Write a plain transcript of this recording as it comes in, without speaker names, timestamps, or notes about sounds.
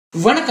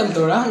Vanakkam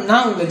Thozha,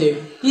 நான் உங்க தேவ்.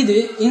 இது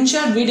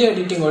Inshot Video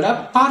Editing ஓட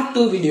Part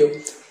 2 வீடியோ.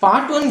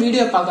 Part 1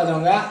 வீடியோ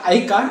பார்க்காதவங்க ஐ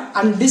கார்டு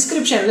அண்ட்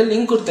டிஸ்கிரிப்ஷன்ல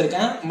லிங்க்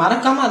கொடுத்துருக்கேன்.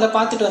 மறக்காம அதை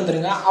பார்த்துட்டு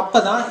வந்துருங்க.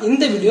 அப்பதான்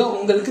இந்த வீடியோ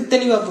உங்களுக்கு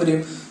தெளிவா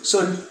புரியும். ஸோ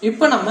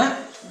இப்போ நம்ம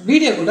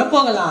வீடியோ கூட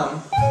போகலாம்.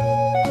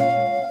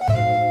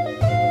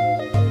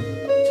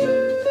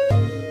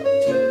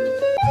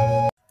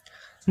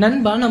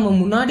 நண்பா, நம்ம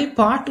முன்னாடி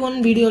பார்ட் 1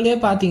 வீடியோலயே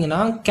பார்த்தீங்கன்னா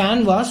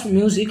கேன்வாஸ்,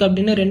 மியூசிக்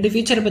அப்படின்னு 2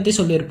 ஃபீச்சரை பற்றி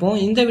சொல்லியிருப்போம்.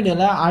 இந்த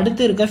வீடியோவில்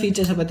அடுத்து இருக்க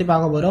ஃபீச்சர்ஸை பற்றி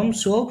பார்க்க போகிறோம்.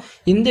 ஸோ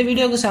இந்த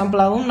வீடியோக்கு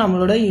சாம்பிளாகவும்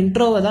நம்மளோட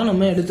இன்ட்ரோவை தான்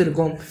நம்ம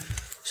எடுத்திருக்கோம்.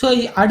 ஸோ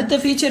அடுத்த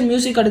ஃபீச்சர்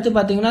மியூசிக் அடுத்து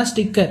பார்த்தீங்கன்னா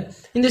ஸ்டிக்கர்.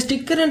 இந்த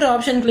ஸ்டிக்கர்ன்ற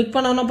ஆப்ஷன் கிளிக்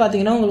பண்ணோன்னா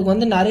பார்த்தீங்கன்னா உங்களுக்கு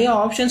வந்து நிறைய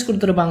ஆப்ஷன்ஸ்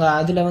கொடுத்துருப்பாங்க.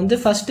 அதில் வந்து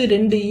ஃபஸ்ட்டு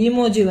 2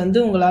 ஈமோஜி வந்து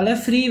உங்களால்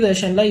ஃப்ரீ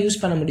வெர்ஷனில்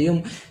யூஸ் பண்ண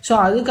முடியும். ஸோ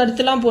அதுக்கு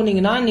அடுத்துலாம்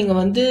போனீங்கன்னா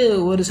நீங்கள் வந்து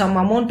ஒரு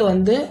சம் அமௌண்ட்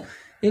வந்து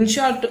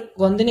இன்ஷாட்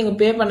வந்து நீங்கள்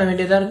பே பண்ண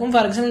வேண்டியதாக இருக்கும்.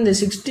 ஃபார் எக்ஸாம்பிள் இந்த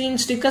 16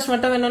 ஸ்டிக்கர்ஸ்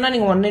மட்டும் வேணும்னா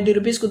நீங்கள் 180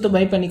 rupees கொடுத்து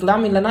பை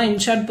பண்ணிக்கலாம். இல்லைனா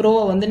இன்ஷாட்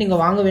ப்ரோவை வந்து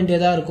நீங்கள் வாங்க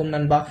வேண்டியதாக இருக்கும்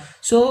நண்பா.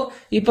 ஸோ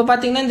இப்போ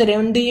பார்த்தீங்கன்னா இந்த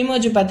 2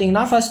 ஈமோஜி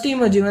பார்த்தீங்கன்னா ஃபர்ஸ்ட்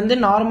ஈமோஜி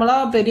வந்து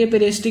நார்மலாக பெரிய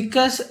பெரிய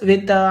ஸ்டிக்கர்ஸ்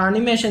வித்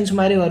அனிமேஷன்ஸ்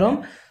மாதிரி வரும்.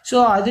 ஸோ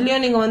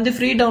அதுலேயும் நீங்கள் வந்து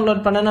ஃப்ரீ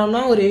டவுன்லோட்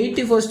பண்ணணும்னா ஒரு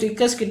 84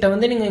 ஸ்டிக்கர்ஸ் கிட்ட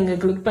வந்து நீங்கள் இங்கே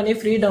கிளிக் பண்ணி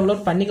ஃப்ரீ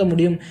டவுன்லோட் பண்ணிக்க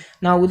முடியும்.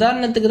 நான்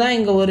உதாரணத்துக்கு தான்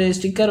இங்கே ஒரு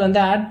ஸ்டிக்கர் வந்து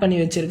ஆட் பண்ணி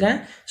வச்சுருக்கேன்.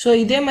 ஸோ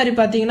இதே மாதிரி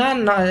பார்த்தீங்கன்னா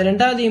நான்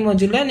 2வது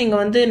ஈமோஜியில்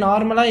நீங்கள் வந்து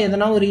நார்மலாக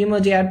எதனா ஒரு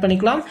ஈமோஜி ஆட்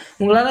பண்ணிக்கலாம்.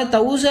 உங்களால்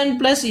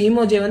 1000+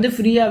 ஈமோஜியை வந்து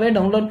ஃப்ரீயாகவே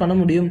டவுன்லோட் பண்ண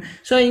முடியும்.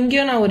 ஸோ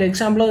இங்கேயும் நான் ஒரு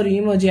எக்ஸாம்பிளாக ஒரு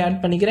ஈமோஜி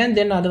ஆட் பண்ணிக்கிறேன்.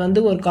 தென் அதை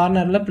வந்து ஒரு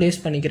கார்னரில்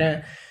பிளேஸ் பண்ணிக்கிறேன்.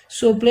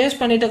 ஸோ பிளேஸ்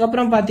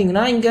பண்ணிட்டதுக்கப்புறம்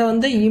பார்த்தீங்கன்னா இங்கே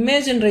வந்து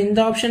இமேஜ்ன்ற இந்த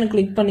ஆப்ஷனை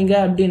கிளிக் பண்ணிங்க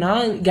அப்படின்னா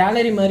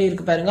கேலரி மாதிரி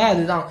இருக்கு பாருங்க,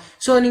 அதுதான்.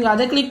 ஸோ நீங்கள்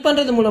அதை கிளிக்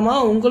பண்ணுறது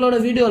மூலமாக உங்களோட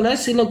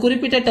வீடியோவில் சில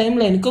குறிப்பிட்ட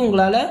டைமில் எனக்கு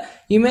உங்களால்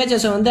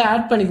இமேஜஸை வந்து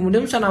ஆட் பண்ணிக்க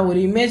முடியும். ஸோ நான் ஒரு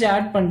இமேஜ்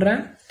ஆட் பண்ணுறேன்.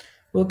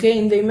 ஓகே,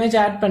 இந்த இமேஜ்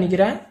ஆட்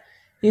பண்ணிக்கிறேன்.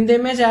 இந்த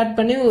இமேஜ் ஆட்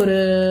பண்ணி ஒரு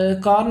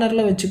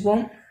கார்னரில்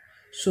வச்சுப்போம்.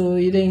 ஸோ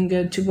இதை இங்கே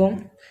வச்சுப்போம்.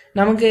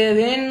 நமக்கு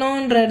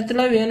வேணுன்ற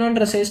இடத்துல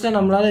வேணுன்ற சைஸில்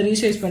நம்மளால்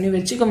ரீசைஸ் பண்ணி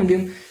வச்சுக்க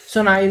முடியும்.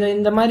 ஸோ நான் இதை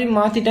இந்த மாதிரி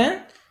மாற்றிட்டேன்.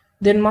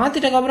 தென்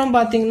மாற்றிட்டக்கப்புறம்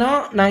பார்த்தீங்கன்னா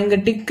நான் இங்கே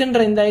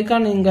டிக்குன்ற இந்த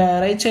ஐக்கான் இங்கே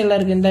ரைட் சைடில்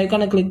இருக்குது, இந்த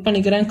ஐக்கானை கிளிக்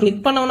பண்ணிக்கிறேன்.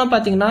 கிளிக் பண்ணோன்னா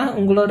பார்த்தீங்கன்னா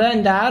உங்களோட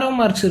இந்த ஆரோ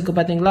மார்க்ஸ் இருக்குது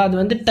பார்த்தீங்களா,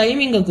 அது வந்து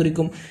டைமிங்கை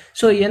குறிக்கும்.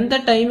 ஸோ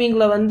எந்த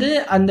டைமிங்கில் வந்து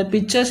அந்த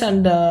பிக்சர்ஸ்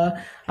அண்ட்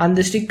அந்த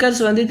ஸ்டிக்கர்ஸ்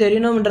வந்து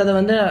தெரியணுன்றதை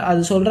வந்து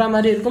அது சொல்கிற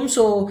மாதிரி இருக்கும்.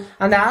 ஸோ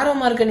அந்த ஆரோ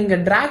மார்க்கை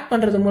நீங்கள் ட்ராக்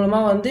பண்ணுறது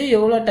மூலமாக வந்து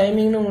எவ்வளோ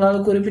டைமிங்னு உங்களால்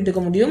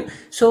குறிப்பிட்டுக்க முடியும்.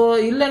 ஸோ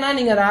இல்லைனா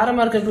நீங்கள் அந்த ஆரோ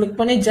மார்க்கை கிளிக்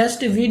பண்ணி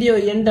ஜஸ்ட் வீடியோ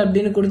எண்ட்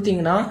அப்படின்னு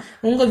கொடுத்தீங்கன்னா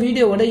உங்கள்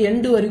வீடியோவோட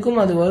எண்டு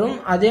வரைக்கும் அது வரும்.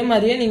 அதே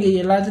மாதிரியே நீங்கள்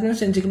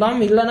எல்லாத்துலையும்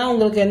செஞ்சுக்கலாம். இல்லைனா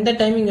உங்களுக்கு எந்த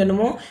டைமிங்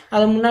வேணுமோ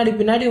அதை முன்னாடி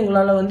பின்னாடி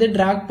உங்களால் வந்து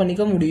ட்ராக்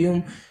பண்ணிக்க முடியும்.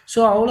 ஸோ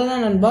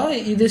அவ்வளோதான் நண்பா.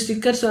 இது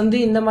ஸ்டிக்கர்ஸ் வந்து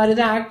இந்த மாதிரி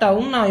தான் ஆக்ட்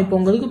ஆகும். நான் இப்போ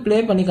உங்களுக்கு ப்ளே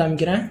பண்ணி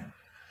காமிக்கிறேன்.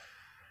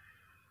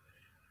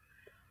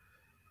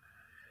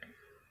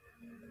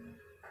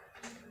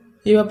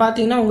 இப்போ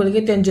பார்த்தீங்கன்னா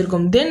உங்களுக்கே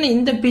தெரிஞ்சிருக்கும். தென்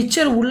இந்த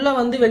பிக்சர் உள்ளே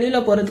வந்து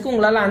வெளியில் போகிறதுக்கு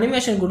உங்களால்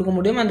அனிமேஷன் கொடுக்க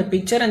முடியும் அந்த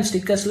பிக்சர் அண்ட்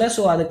ஸ்டிக்கர்ஸில்.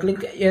 ஸோ அதை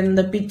கிளிக்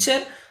இந்த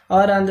பிக்சர்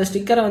ஆர் அந்த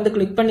ஸ்டிக்கரை வந்து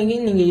கிளிக் பண்ணி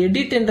நீங்கள்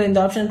எடிட் என்ற இந்த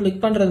ஆப்ஷன்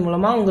கிளிக் பண்ணுறது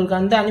மூலமாக உங்களுக்கு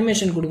அந்த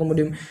அனிமேஷன் கொடுக்க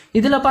முடியும்.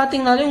 இதில்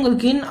பார்த்தீங்கன்னாலே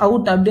உங்களுக்கு இன்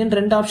அவுட் அப்படின்னு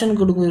 2 ஆப்ஷன்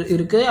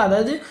இருக்குது.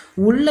 அதாவது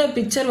உள்ள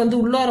பிக்சர் வந்து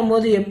உள்ளே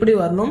வரும்போது எப்படி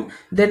வரணும்,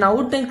 தென்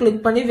அவுட்டும்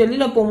கிளிக் பண்ணி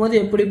வெளியில் போகும்போது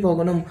எப்படி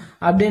போகணும்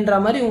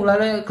அப்படின்ற மாதிரி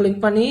உங்களால் கிளிக்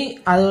பண்ணி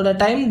அதோட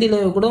டைம்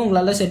டிலே கூட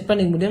உங்களால் செட்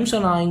பண்ணிக்க முடியும். ஸோ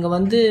நான் இங்கே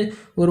வந்து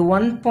ஒரு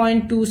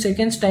 1.2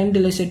 செகண்ட்ஸ் டைம்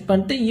டிலே செட்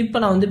பண்ணிட்டு இப்போ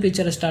நான் வந்து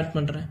பிக்சரை ஸ்டார்ட்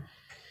பண்ணுறேன்.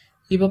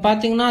 இப்போ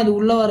பார்த்தீங்கன்னா அது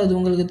உள்ளே வர்றது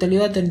உங்களுக்கு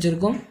தெளிவாக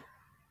தெரிஞ்சிருக்கும்.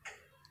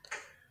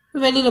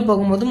 வெளியில்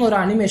போகும்போதும் ஒரு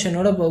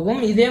அனிமேஷனோட போகும்.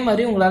 இதே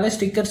மாதிரி உங்களால்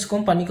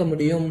ஸ்டிக்கர்ஸ்க்கும் பண்ணிக்க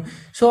முடியும்.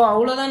 ஸோ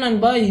அவ்வளோதான்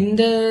நண்பா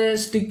இந்த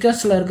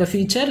ஸ்டிக்கர்ஸில் இருக்க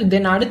ஃபீச்சர்.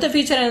 தென் அடுத்த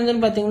ஃபீச்சர்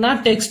என்னதுன்னு பார்த்தீங்கன்னா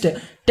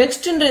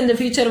டெக்ஸ்ட்ன்ற இந்த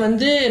ஃபீச்சர்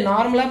வந்து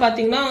நார்மலாக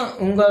பார்த்தீங்கன்னா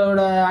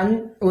உங்களோட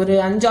ஒரு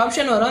 5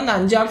 ஆப்ஷன் வரும். அந்த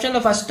 5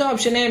 ஆப்ஷனில் ஃபர்ஸ்ட்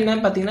ஆப்ஷனே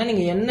என்னன்னு பார்த்தீங்கன்னா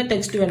நீங்கள் என்ன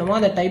டெக்ஸ்ட் வேணுமோ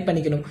அதை டைப்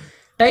பண்ணிக்கணும்.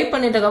 டைப்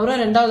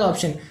பண்ணிட்டதுக்கப்புறம் 2வது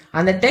ஆப்ஷன்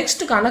அந்த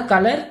டெக்ஸ்ட்டுக்கான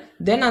கலர்.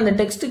 தென் அந்த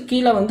டெக்ஸ்ட்டு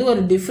கீழே வந்து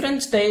ஒரு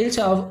டிஃப்ரெண்ட் ஸ்டைல்ஸ்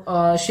ஆஃப்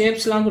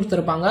ஷேப்ஸ்லாம்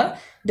கொடுத்துருப்பாங்க.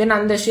 தென்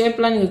அந்த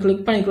ஷேப்லாம் நீங்கள்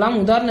கிளிக் பண்ணிக்கலாம்.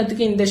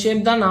 உதாரணத்துக்கு இந்த ஷேப்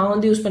தான் நான்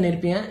வந்து யூஸ்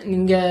பண்ணியிருப்பேன்.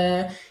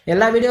 நீங்கள்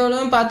எல்லா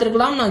வீடியோவிலும்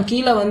பார்த்துருக்கலாம். நான்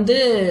கீழே வந்து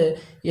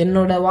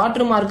என்னோட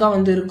வாட்டர் மார்க்காக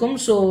வந்து இருக்கும்.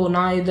 ஸோ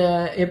நான் இதை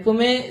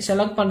எப்பவுமே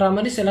செலக்ட் பண்ணுற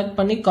மாதிரி செலக்ட்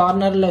பண்ணி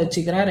கார்னரில்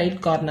வச்சுக்கிறேன்,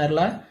 ரைட்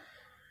கார்னரில்.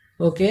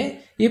 ஓகே,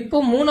 இப்போ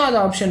 3வது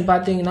ஆப்ஷன்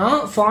பார்த்தீங்கன்னா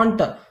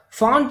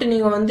ஃபாண்ட்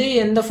நீங்கள் வந்து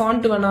எந்த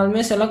ஃபாண்ட்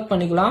வேணாலுமே செலக்ட்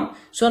பண்ணிக்கலாம்.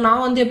 ஸோ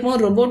நான் வந்து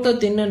எப்பவும் ரொபோட்டோ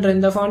தின்னுன்ற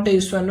இந்த ஃபாண்ட்டை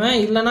யூஸ் பண்ணுவேன்.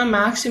 இல்லைனா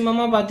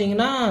மேக்ஸிமமாக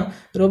பார்த்தீங்கன்னா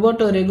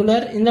ரொபோட்டோ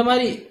ரெகுலர், இந்த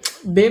மாதிரி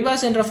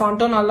பேபாஸ் என்ற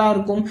ஃபாண்ட்டும் நல்லா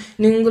இருக்கும்.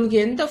 நீங்கள் உங்களுக்கு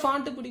எந்த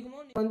ஃபாண்ட்டு பிடிக்குமோ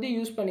நீங்கள் வந்து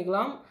யூஸ்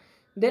பண்ணிக்கலாம்.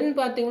 தென்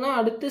பார்த்தீங்கன்னா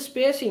அடுத்து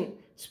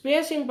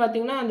ஸ்பேசிங்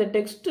பார்த்தீங்கன்னா அந்த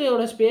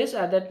டெக்ஸ்ட்டோட ஸ்பேஸ்,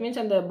 தட்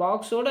மீன்ஸ் அந்த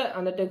பாக்ஸோட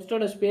அந்த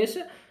டெக்ஸ்ட்டோட ஸ்பேஸ்.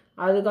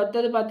 அதுக்கு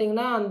அடுத்தது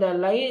பார்த்தீங்கன்னா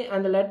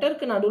அந்த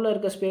லெட்டருக்கு நடுவில்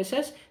இருக்க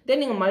ஸ்பேசஸ்.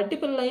 தென் நீங்கள்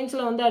மல்டிபிள்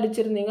லைன்ஸில் வந்து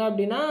அடிச்சிருந்தீங்க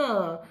அப்படின்னா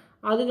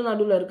அதுக்கு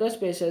நடுவில் இருக்க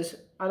ஸ்பேசஸ்,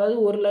 அதாவது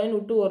ஒரு லைன்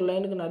விட்டு ஒரு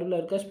லைனுக்கு நடுவில்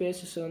இருக்க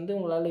ஸ்பேசஸ் வந்து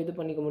உங்களால் இது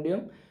பண்ணிக்க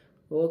முடியும்.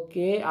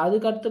 ஓகே,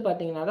 அதுக்கடுத்து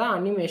பார்த்தீங்கன்னா தான்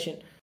அனிமேஷன்.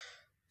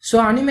 ஸோ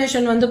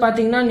அனிமேஷன் வந்து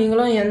பார்த்தீங்கன்னா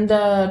நீங்களும் எந்த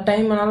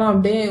டைம் வேணாலும்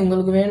அப்படியே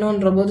உங்களுக்கு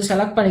வேணுன்ற போது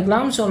செலக்ட்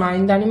பண்ணிக்கலாம். ஸோ நான்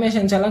இந்த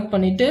அனிமேஷன் செலக்ட்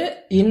பண்ணிவிட்டு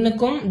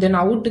இன்னுக்கும் தென்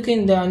அவுட்டுக்கு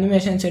இந்த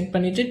அனிமேஷன் செட்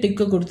பண்ணிவிட்டு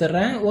டிக்கு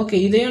கொடுத்துட்றேன்.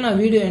 ஓகே, இதையும்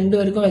நான் வீடியோ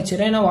எண்டு வரைக்கும்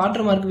வச்சுறேன். ஏன்னா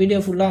வாட்டர் மார்க்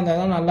வீடியோ ஃபுல்லாக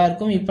இருந்தால் தான்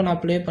நல்லாயிருக்கும். இப்போ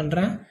நான் ப்ளே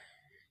பண்ணுறேன்.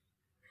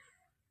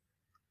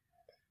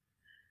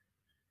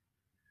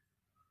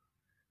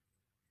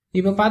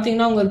 இப்போ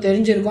பார்த்தீங்கன்னா உங்களுக்கு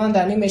தெரிஞ்சிருக்கும் அந்த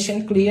அனிமேஷன்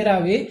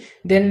கிளியராகவே.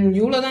 தென்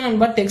இவ்வளோ தான்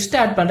நண்பா டெக்ஸ்ட்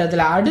ஆட்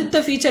பண்ணுறதுல. அடுத்த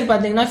ஃபீச்சர்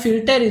பார்த்தீங்கன்னா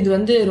ஃபில்டர். இது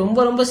வந்து ரொம்ப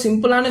ரொம்ப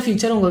சிம்பிளான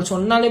ஃபீச்சர், உங்களுக்கு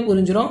சொன்னாலே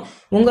புரிஞ்சிடும்.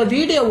 உங்கள்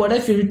வீடியோவோட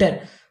ஃபில்டர்,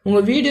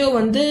 உங்கள் வீடியோ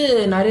வந்து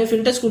நிறைய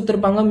ஃபில்டர்ஸ்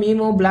கொடுத்துருப்பாங்க.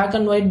 மீமோ, black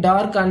and white,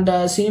 dark and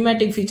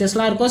cinematic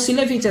ஃபீச்சர்ஸ்லாம் இருக்கும்.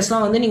 சில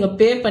ஃபீச்சர்ஸ்லாம் வந்து நீங்கள்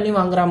பே பண்ணி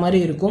வாங்குற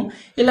மாதிரி இருக்கும்.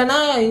 இல்லைனா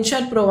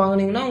இன்ஷாட் ப்ரோ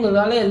வாங்கினீங்கன்னா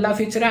உங்களால் எல்லா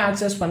ஃபீச்சரும்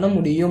ஆக்சஸ் பண்ண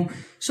முடியும்.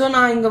 ஸோ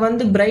நான் இங்கே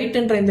வந்து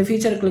பிரைட்ன்ற இந்த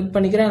ஃபீச்சர் கிளிக்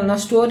பண்ணிக்கிறேன். இல்லைனா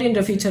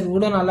ஸ்டோரின்ற ஃபீச்சர்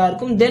கூட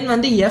நல்லாயிருக்கும். தென்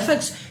வந்து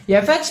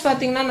எஃபெக்ட்ஸ்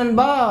பார்த்தீங்கன்னா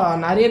நண்பா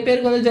நிறைய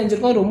பேருக்கு வந்து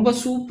தெரிஞ்சிருக்கும், ரொம்ப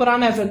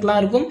சூப்பரான எஃபெக்ட்லாம்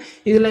இருக்கும்.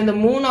 இதில் இந்த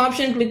 3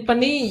 ஆப்ஷன் கிளிக்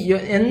பண்ணி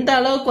எந்த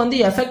அளவுக்கு வந்து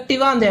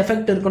எஃபெக்டிவாக அந்த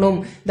எஃபெக்ட் இருக்கணும்,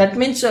 தட்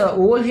மீன்ஸ்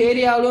ஹோல்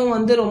ஏரியாவிலும்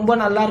வந்து ரொம்ப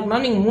நல்லா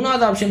இருக்குன்னா நீங்கள்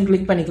 3வது ஆப்ஷன்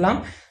கிளிக் பண்ணிக்கலாம்.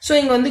 ஸோ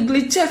இங்கே வந்து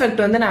கிளிச்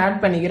எஃபெக்ட் வந்து நான்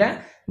ஆட் பண்ணிக்கிறேன்.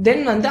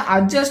 தென் வந்து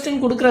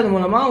அட்ஜஸ்ட்னு கொடுக்கறது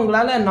மூலமாக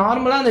உங்களால்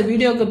நார்மலாக அந்த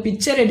வீடியோக்கு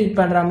பிக்சர் எடிட்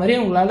பண்ணுற மாதிரி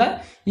உங்களால்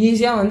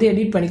ஈஸியாக வந்து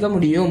எடிட் பண்ணிக்க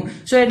முடியும்.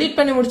 ஸோ எடிட்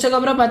பண்ணி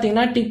முடிச்சதுக்கப்புறம்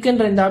பார்த்தீங்கன்னா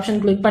டிக்குன்ற இந்த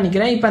ஆப்ஷன் கிளிக்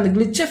பண்ணிக்கிறேன். இப்போ அந்த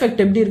கிளிச்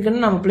எஃபெக்ட் எப்படி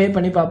இருக்குன்னு நம்ம ப்ளே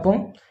பண்ணி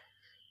பார்ப்போம்.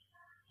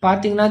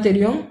 பார்த்தீங்கன்னா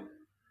தெரியும்.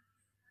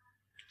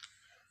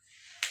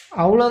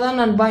 அவ்வளோதான்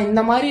நண்பா.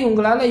 இந்த மாதிரி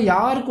உங்களால்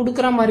யார்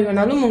கொடுக்குற மாதிரி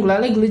வேணாலும்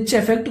உங்களால் கிளிச்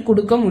எஃபெக்ட்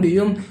கொடுக்க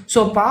முடியும். ஸோ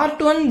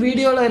பார்ட் 1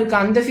 வீடியோவில் இருக்க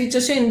அந்த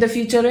ஃபீச்சர்ஸையும் இந்த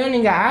ஃபீச்சரையும்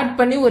நீங்கள் ஆட்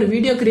பண்ணி ஒரு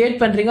வீடியோ கிரியேட்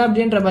பண்ணுறீங்க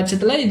அப்படின்ற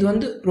பட்சத்தில் இது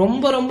வந்து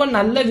ரொம்ப ரொம்ப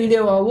நல்ல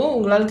வீடியோவாகவும்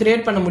உங்களால்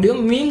கிரியேட் பண்ண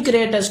முடியும். மீம்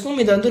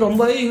கிரியேட்டர்ஸ்க்கும் இது வந்து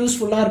ரொம்பவே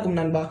யூஸ்ஃபுல்லாக இருக்கும்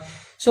நண்பா.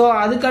 ஸோ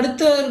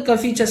அதுக்கடுத்து இருக்க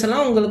ஃபீச்சர்ஸ்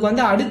எல்லாம் உங்களுக்கு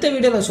வந்து அடுத்த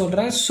வீடியோவில்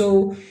சொல்கிறேன். ஸோ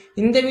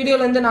இந்த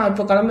வீடியோலேருந்து நான்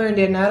இப்போ கிளம்ப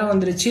வேண்டிய நேரம்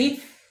வந்துருச்சு.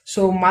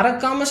 ஸோ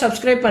மறக்காமல்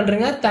சப்ஸ்கிரைப்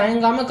பண்ணுறேங்க,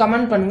 தயங்காமல்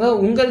கமெண்ட் பண்ணுங்கள்.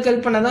 உங்களுக்கு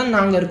ஹெல்ப் பண்ண தான்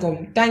நாங்கள் இருக்கோம்.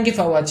 தேங்க்யூ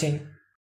ஃபார் வாட்சிங்.